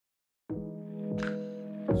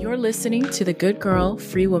You're listening to the Good Girl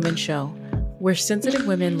Free Woman Show, where sensitive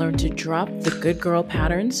women learn to drop the good girl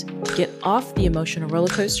patterns, get off the emotional roller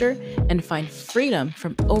coaster, and find freedom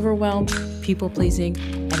from overwhelm, people-pleasing,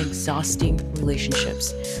 and exhausting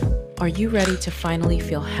relationships. Are you ready to finally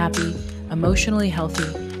feel happy, emotionally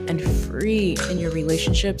healthy, and free in your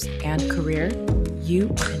relationships and career?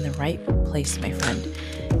 You are in the right place, my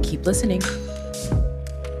friend. Keep listening.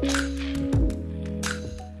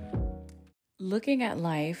 Looking at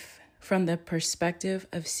life from the perspective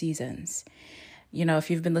of seasons. You know, if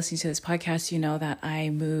you've been listening to this podcast, you know that I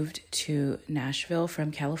moved to Nashville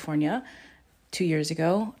from California 2 years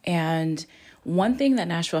ago. And one thing that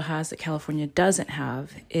Nashville has that California doesn't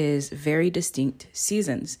have is very distinct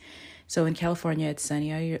seasons. So in California, it's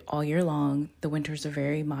sunny all year long. The winters are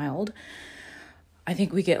very mild. I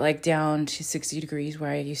think we get like down to 60 degrees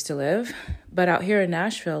where I used to live. But out here in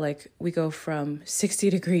Nashville, like we go from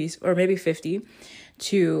 60 degrees or maybe 50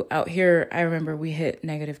 to out here, I remember we hit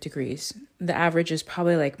negative degrees. The average is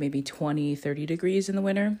probably like maybe 20, 30 degrees in the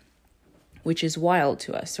winter, which is wild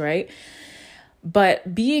to us, right?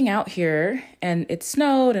 But being out here and it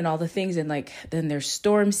snowed and all the things, and like then there's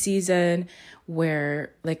storm season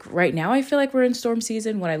where like right now I feel like we're in storm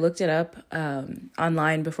season. When I looked it up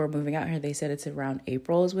online before moving out here, they said it's around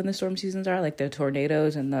April is when the storm seasons are, like the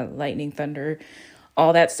tornadoes and the lightning, thunder,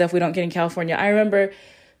 all that stuff we don't get in California. I remember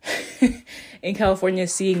in California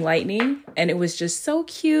seeing lightning, and it was just so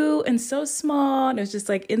cute and so small, and it was just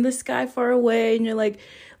like in the sky far away, and you're like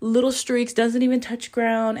little streaks, doesn't even touch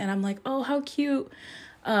ground, and I'm like, oh, how cute.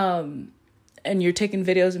 And you're taking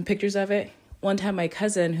videos and pictures of it. One time my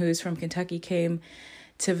cousin, who's from Kentucky, came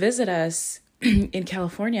to visit us in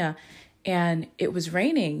California, and it was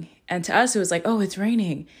raining, and to us it was like, oh, it's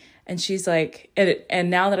raining. And she's like, and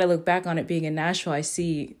now that I look back on it being in Nashville, I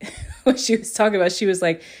see what she was talking about. She was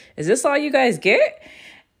like, is this all you guys get?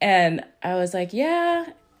 And I was like, yeah.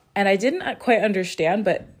 And I didn't quite understand,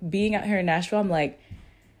 but being out here in Nashville, I'm like,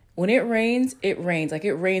 when it rains, it rains. Like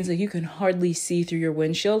it rains, like you can hardly see through your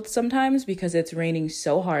windshield sometimes because it's raining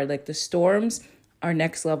so hard. Like the storms are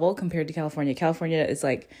next level compared to California. California is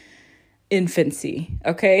like infancy,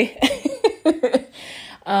 okay?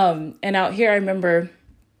 And out here, I remember,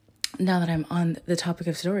 now that I'm on the topic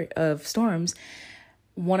of storms,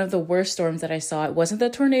 one of the worst storms that I saw, it wasn't the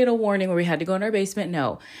tornado warning where we had to go in our basement.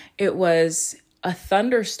 No, it was a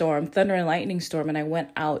thunderstorm, thunder and lightning storm. And I went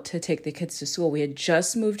out to take the kids to school. We had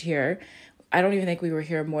just moved here. I don't even think we were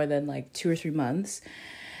here more than like 2 or 3 months.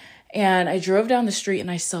 And I drove down the street and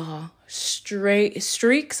I saw straight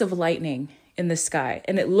streaks of lightning in the sky.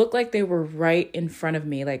 And it looked like they were right in front of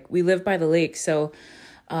me. Like we live by the lake. So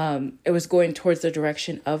it was going towards the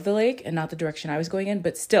direction of the lake and not the direction I was going in,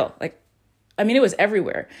 but still, like, I mean, it was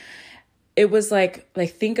everywhere. It was like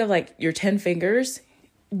think of like your 10 fingers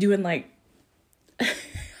doing like,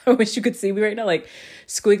 I wish you could see me right now, like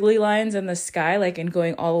squiggly lines in the sky, like, and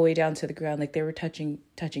going all the way down to the ground, like they were touching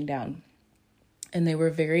down. And they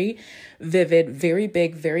were very vivid, very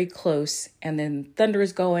big, very close. And then thunder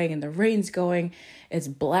is going and the rain's going. It's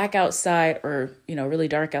black outside, or, you know, really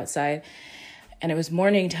dark outside. And it was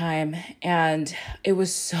morning time, and it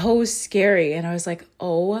was so scary. And I was like,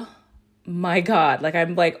 oh my God, like,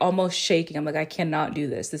 I'm like almost shaking. I'm like, I cannot do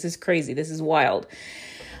this. This is crazy. This is wild.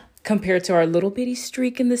 Compared to our little bitty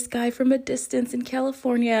streak in the sky from a distance in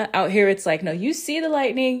California. Out here, it's like, no, you see the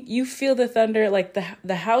lightning, you feel the thunder, like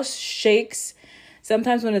the house shakes.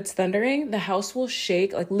 Sometimes when it's thundering, the house will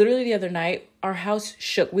shake. Like literally the other night, our house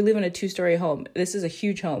shook. We live in a 2-story home. This is a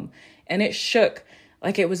huge home, and it shook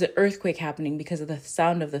like it was an earthquake happening because of the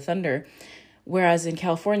sound of the thunder. Whereas in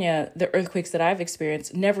California, the earthquakes that I've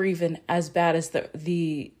experienced, never even as bad as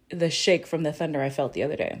the shake from the thunder I felt the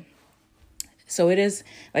other day. So it is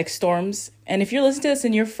like storms. And if you're listening to this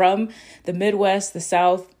and you're from the Midwest, the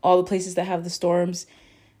South, all the places that have the storms,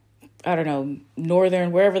 I don't know,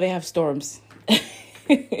 northern, wherever they have storms,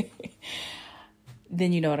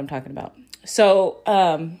 then you know what I'm talking about. So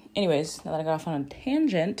anyways, now that I got off on a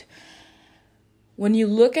tangent, when you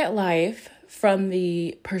look at life from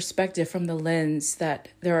the perspective, from the lens that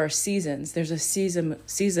there are seasons, there's a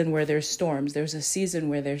season where there's storms. There's a season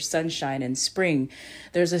where there's sunshine and spring.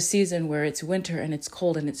 There's a season where it's winter and it's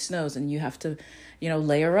cold and it snows and you have to, you know,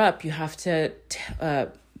 layer up. You have to,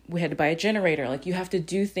 we had to buy a generator. Like you have to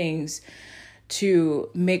do things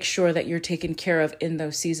to make sure that you're taken care of in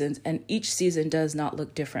those seasons. And each season does not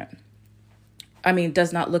look different. I mean,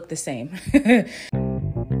 does not look the same.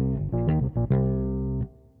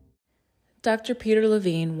 Dr. Peter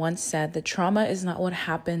Levine once said that trauma is not what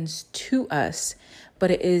happens to us, but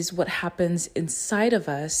it is what happens inside of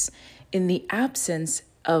us in the absence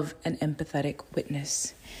of an empathetic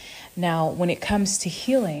witness. Now, when it comes to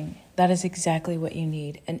healing, that is exactly what you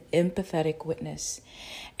need, an empathetic witness.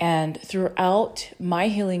 And throughout my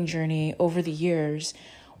healing journey over the years,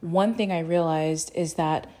 one thing I realized is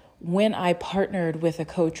that when I partnered with a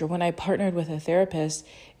coach or when I partnered with a therapist,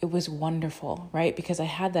 it was wonderful, right? Because I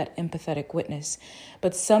had that empathetic witness.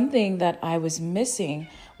 But something that I was missing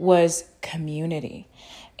was community.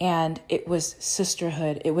 And it was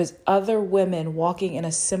sisterhood. It was other women walking in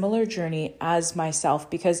a similar journey as myself.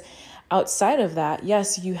 Because outside of that,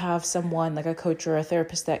 yes, you have someone like a coach or a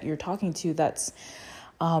therapist that you're talking to that's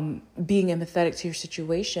being empathetic to your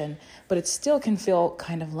situation, but it still can feel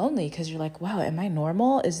kind of lonely because you're like, wow, am I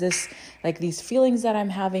normal? Is this like these feelings that I'm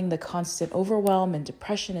having, the constant overwhelm and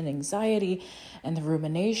depression and anxiety and the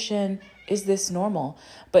rumination, is this normal?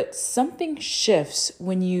 But something shifts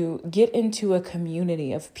when you get into a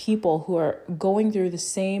community of people who are going through the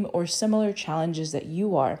same or similar challenges that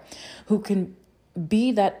you are, who can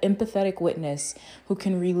be that empathetic witness, who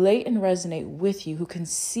can relate and resonate with you, who can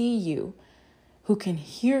see you, who can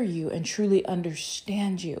hear you and truly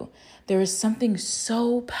understand you. There is something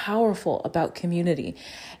so powerful about community.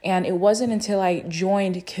 And it wasn't until I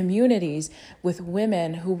joined communities with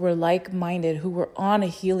women who were like-minded, who were on a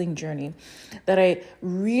healing journey, that I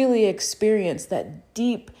really experienced that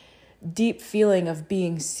deep, deep feeling of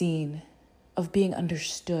being seen, of being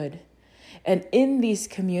understood. And in these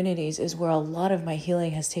communities is where a lot of my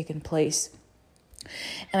healing has taken place.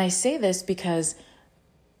 And I say this because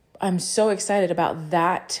I'm so excited about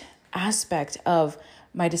that aspect of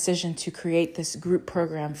my decision to create this group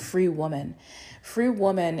program, Free Woman. Free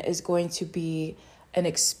Woman is going to be an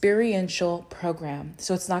experiential program.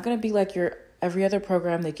 So it's not going to be like your every other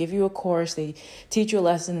program. They give you a course, they teach you a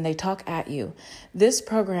lesson, and they talk at you. This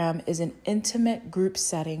program is an intimate group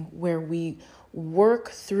setting where we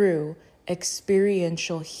work through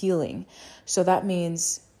experiential healing. So that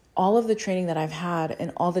means all of the training that I've had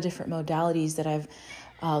and all the different modalities that I've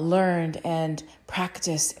learned and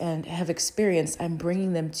practiced and have experienced, I'm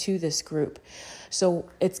bringing them to this group. So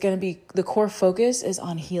it's going to be, the core focus is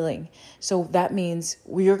on healing. So that means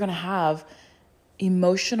we are going to have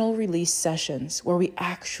emotional release sessions where we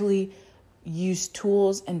actually use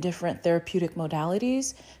tools and different therapeutic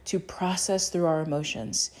modalities to process through our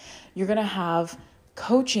emotions. You're going to have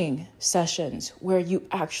coaching sessions where you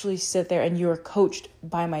actually sit there and you're coached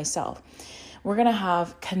by myself. We're going to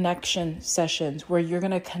have connection sessions where you're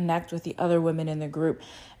going to connect with the other women in the group,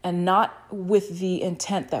 and not with the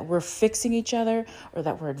intent that we're fixing each other or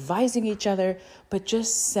that we're advising each other, but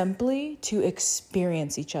just simply to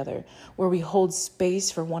experience each other, where we hold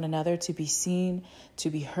space for one another to be seen,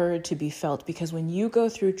 to be heard, to be felt. Because when you go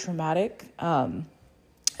through traumatic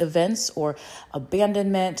events or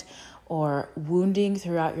abandonment or wounding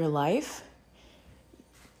throughout your life,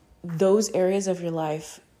 those areas of your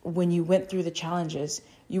life, when you went through the challenges,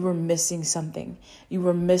 you were missing something. You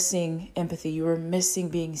were missing empathy. You were missing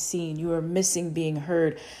being seen. You were missing being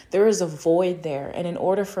heard. There is a void there. And in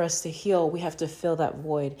order for us to heal, we have to fill that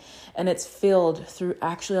void. And it's filled through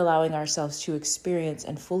actually allowing ourselves to experience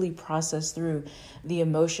and fully process through the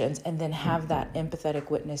emotions and then have that empathetic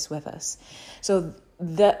witness with us. So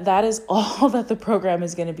that is all that the program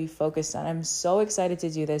is going to be focused on. I'm so excited to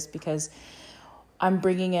do this because I'm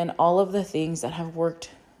bringing in all of the things that have worked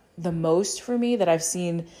the most for me, that I've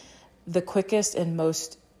seen the quickest and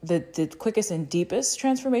the quickest and deepest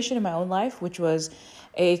transformation in my own life, which was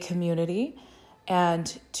a community,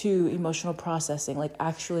 and two, emotional processing, like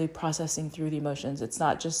actually processing through the emotions. It's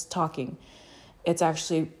not just talking. It's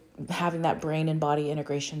actually having that brain and body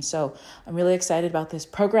integration. So I'm really excited about this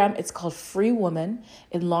program. It's called Free Woman.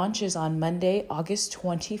 It launches on Monday, August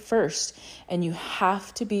 21st, and you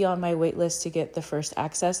have to be on my wait list to get the first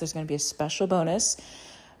access. There's going to be a special bonus,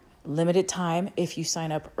 limited time. If you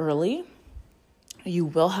sign up early, you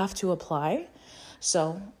will have to apply.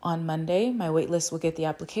 So on Monday, my wait list will get the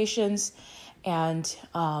applications, and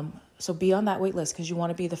so be on that wait list because you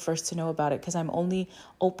want to be the first to know about it, because I'm only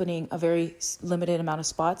opening a very limited amount of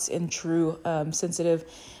spots in true sensitive,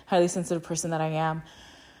 highly sensitive person that I am,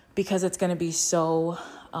 because it's going to be so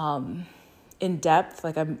in depth.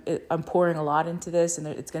 Like I'm pouring a lot into this, and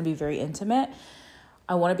it's going to be very intimate.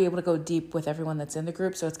 I want to be able to go deep with everyone that's in the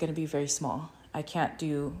group, so it's going to be very small. I can't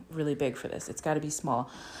do really big for this. It's got to be small.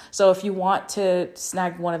 So if you want to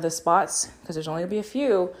snag one of the spots, because there's only going to be a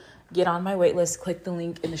few, get on my wait list, click the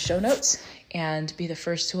link in the show notes, and be the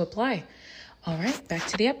first to apply. All right, back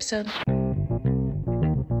to the episode.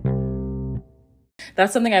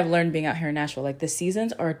 That's something I've learned being out here in Nashville. Like, the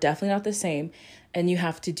seasons are definitely not the same, and you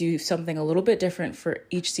have to do something a little bit different for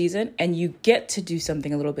each season, and you get to do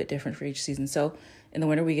something a little bit different for each season. So In the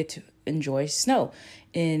winter, we get to enjoy snow.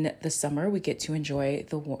 In the summer, we get to enjoy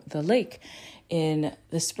the lake. In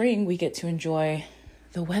the spring, we get to enjoy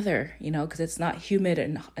the weather, because it's not humid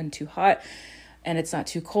and too hot, and it's not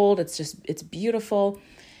too cold. It's beautiful.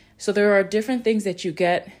 So there are different things that you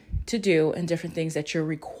get to do and different things that you're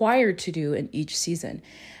required to do in each season.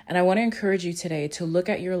 And I want to encourage you today to look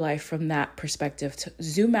at your life from that perspective, to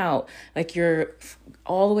zoom out, like you're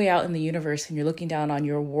all the way out in the universe and you're looking down on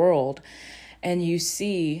your world, and you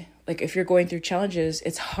see, like, if you're going through challenges,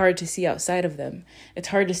 it's hard to see outside of them. It's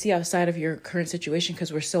hard to see outside of your current situation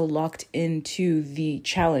because we're so locked into the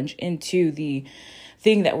challenge, into the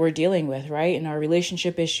thing that we're dealing with, right? In our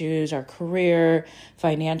relationship issues, our career,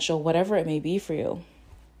 financial, whatever it may be for you.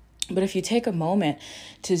 But if you take a moment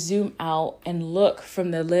to zoom out and look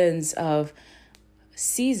from the lens of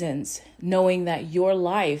seasons, knowing that your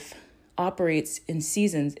life operates in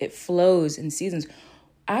seasons, it flows in seasons,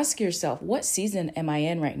 ask yourself, what season am I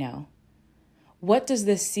in right now? What does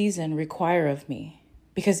this season require of me?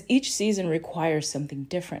 Because each season requires something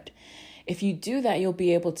different. If you do that, you'll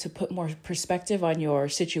be able to put more perspective on your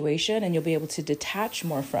situation, and you'll be able to detach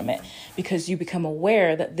more from it because you become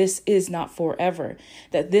aware that this is not forever,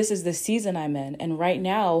 that this is the season I'm in. And right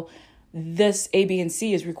now, this A, B, and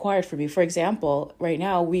C is required for me. For example, right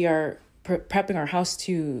now we are prepping our house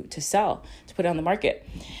to sell, to put it on the market.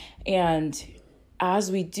 And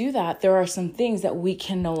as we do that, there are some things that we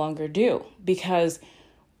can no longer do because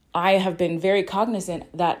I have been very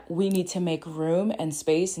cognizant that we need to make room and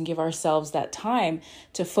space and give ourselves that time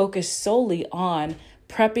to focus solely on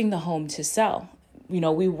prepping the home to sell.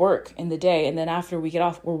 We work in the day, and then after we get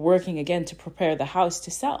off, we're working again to prepare the house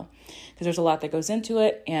to sell because there's a lot that goes into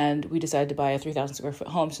it. And we decided to buy a 3,000 square foot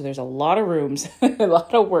home. So there's a lot of rooms, a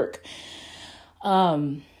lot of work.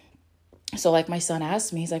 So like my son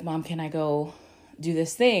asked me, he's like, Mom, can I go do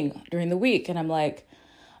this thing during the week? And I'm like,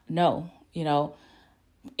 no,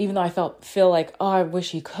 even though I feel like, oh, I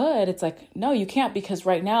wish he could, it's like, no, you can't, because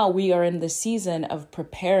right now we are in the season of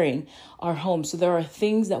preparing our home. So there are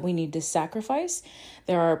things that we need to sacrifice.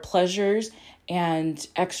 There are pleasures and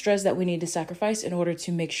extras that we need to sacrifice in order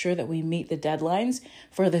to make sure that we meet the deadlines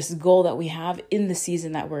for this goal that we have in the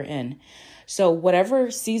season that we're in. So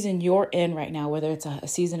whatever season you're in right now, whether it's a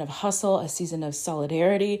season of hustle, a season of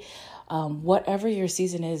solidarity, whatever your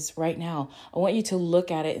season is right now, I want you to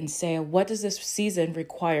look at it and say, what does this season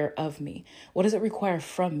require of me? What does it require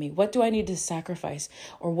from me? What do I need to sacrifice?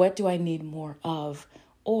 Or what do I need more of?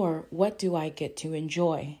 Or what do I get to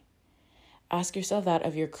enjoy? Ask yourself that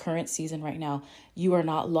of your current season right now. You are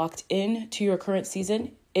not locked in to your current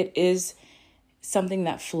season. It is something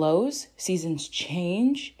that flows. Seasons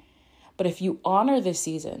change. But if you honor this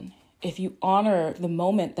season, if you honor the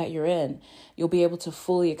moment that you're in, you'll be able to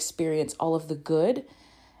fully experience all of the good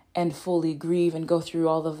and fully grieve and go through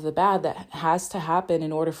all of the bad that has to happen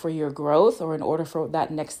in order for your growth or in order for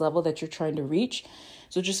that next level that you're trying to reach.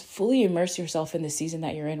 So just fully immerse yourself in the season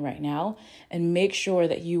that you're in right now and make sure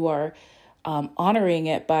that you are honoring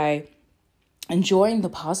it by enjoying the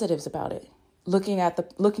positives about it,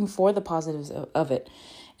 looking for the positives of it,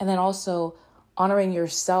 and then also honoring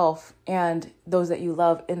yourself and those that you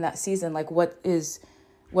love in that season. Like, what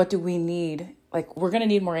do we need? Like, we're going to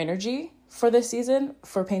need more energy for this season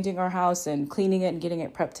for painting our house and cleaning it and getting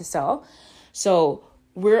it prepped to sell. So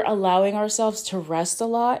we're allowing ourselves to rest a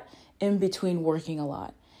lot in between working a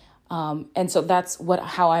lot. And so that's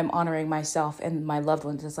how I'm honoring myself and my loved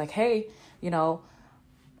ones. It's like, hey,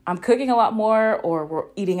 I'm cooking a lot more, or we're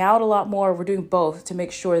eating out a lot more. We're doing both to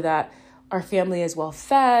make sure that our family is well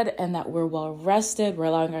fed and that we're well rested. We're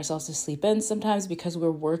allowing ourselves to sleep in sometimes because we're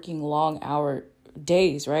working long hour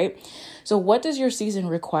days, right? So what does your season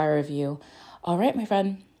require of you? All right, my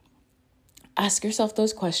friend, ask yourself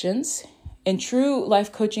those questions. In true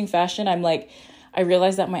life coaching fashion, I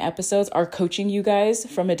realize that my episodes are coaching you guys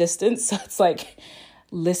from a distance. So it's like,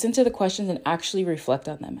 listen to the questions and actually reflect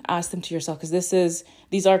on them. Ask them to yourself, because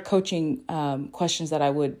these are coaching questions that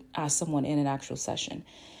I would ask someone in an actual session.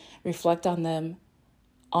 Reflect on them.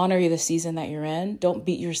 Honor the season that you're in. Don't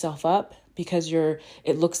beat yourself up because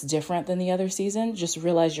it looks different than the other season. Just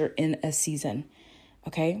realize you're in a season.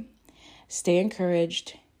 Okay? Stay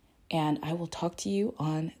encouraged, and I will talk to you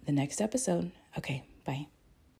on the next episode. Okay, bye.